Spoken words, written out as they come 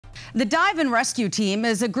The Dive and Rescue Team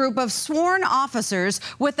is a group of sworn officers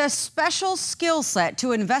with a special skill set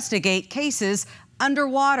to investigate cases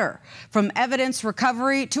underwater, from evidence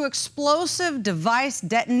recovery to explosive device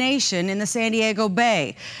detonation in the San Diego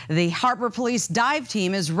Bay. The Harbor Police Dive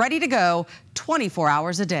Team is ready to go 24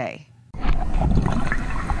 hours a day.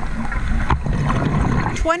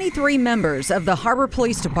 23 members of the Harbor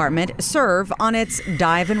Police Department serve on its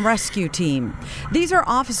Dive and Rescue Team. These are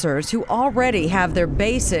officers who already have their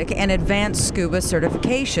basic and advanced scuba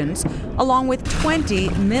certifications, along with 20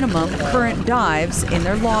 minimum current dives in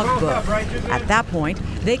their logbook. At that point,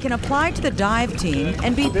 they can apply to the dive team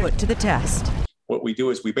and be put to the test. What we do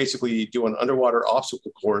is we basically do an underwater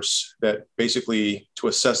obstacle course that basically to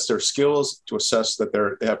assess their skills, to assess that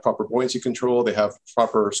they have proper buoyancy control, they have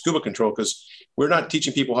proper scuba control, because we're not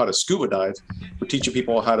teaching people how to scuba dive, we're teaching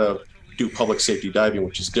people how to do public safety diving,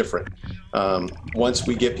 which is different. Once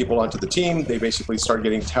we get people onto the team, they basically start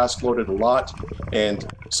getting task loaded a lot, and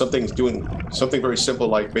doing something very simple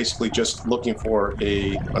like basically just looking for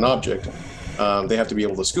an object. They have to be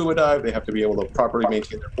able to scuba dive, they have to be able to properly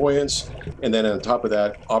maintain their buoyance, and then on top of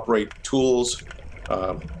that, operate tools,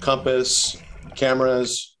 compass,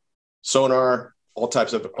 cameras, sonar, all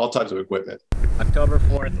types of equipment. October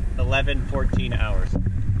 4th, 11:14 hours.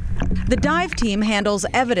 The dive team handles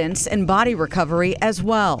evidence and body recovery as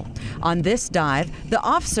well. On this dive, the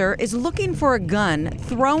officer is looking for a gun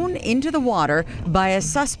thrown into the water by a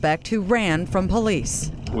suspect who ran from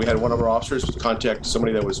police. We had one of our officers contact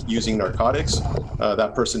somebody that was using narcotics.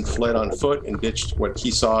 That person fled on foot and ditched what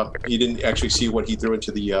he saw. He didn't actually see what he threw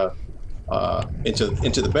into the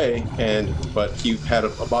bay, but he had a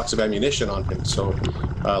box of ammunition on him. So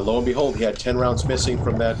lo and behold, he had 10 rounds missing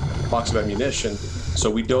from that box of ammunition. So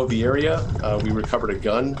we dove the area, we recovered a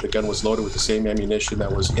gun. The gun was loaded with the same ammunition that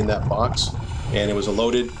was in that box, and it was a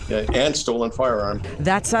loaded and stolen firearm.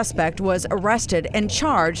 That suspect was arrested and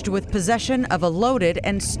charged with possession of a loaded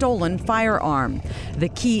and stolen firearm, the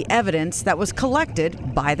key evidence that was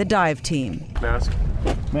collected by the dive team.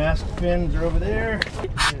 Mask fins are over there.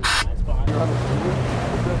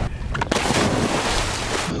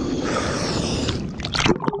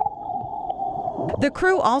 The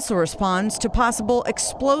crew also responds to possible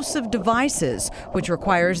explosive devices, which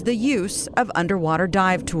requires the use of underwater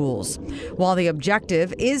dive tools. While the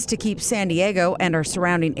objective is to keep San Diego and our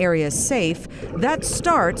surrounding areas safe, that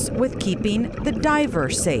starts with keeping the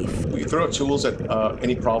diver safe. We throw out tools at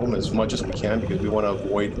any problem as much as we can because we want to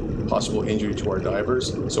avoid possible injury to our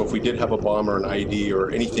divers. So if we did have a bomb or an IED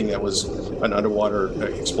or anything that was an underwater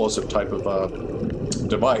explosive type of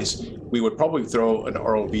device, we would probably throw an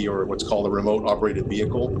ROV, or what's called a remote operated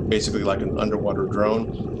vehicle, basically like an underwater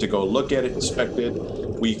drone, to go look at it, inspect it.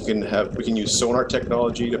 We can use sonar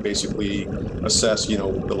technology to basically assess, the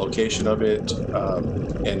location of it,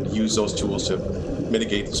 and use those tools to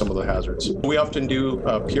mitigate some of the hazards. We often do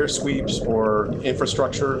pier sweeps or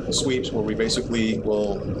infrastructure sweeps where we basically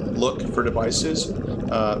will look for devices,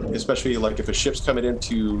 especially like if a ship's coming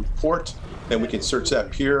into port, then we can search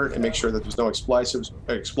that pier and make sure that there's no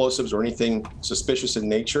explosives or anything suspicious in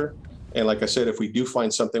nature. And like I said, if we do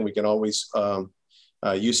find something, we can always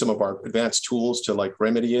use some of our advanced tools to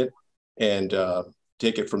remedy it and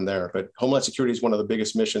take it from there. But Homeland Security is one of the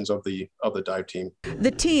biggest missions of the dive team.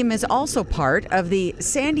 The team is also part of the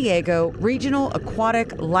San Diego Regional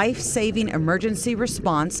Aquatic Life-Saving Emergency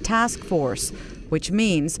Response Task Force, which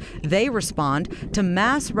means they respond to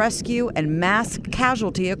mass rescue and mass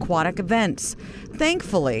casualty aquatic events.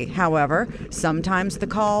 Thankfully, however, sometimes the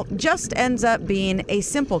call just ends up being a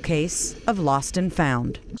simple case of lost and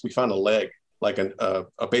found. We found a leg, like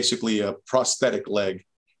basically a prosthetic leg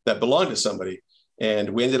that belonged to somebody. And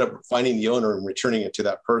we ended up finding the owner and returning it to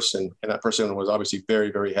that person. And that person was obviously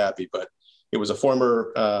very, very happy. But it was a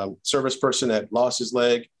former service person that lost his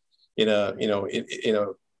leg in a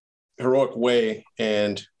heroic way,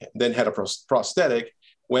 and then had a prosthetic,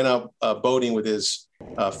 went out boating with his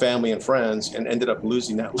family and friends, and ended up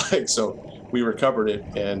losing that leg. So we recovered it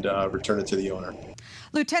and returned it to the owner.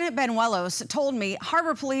 Lieutenant Benuelos told me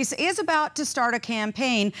Harbor Police is about to start a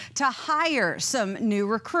campaign to hire some new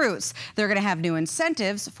recruits. They're going to have new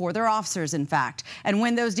incentives for their officers, in fact. And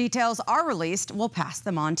when those details are released, we'll pass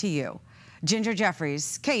them on to you. Ginger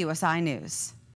Jeffries, KUSI News.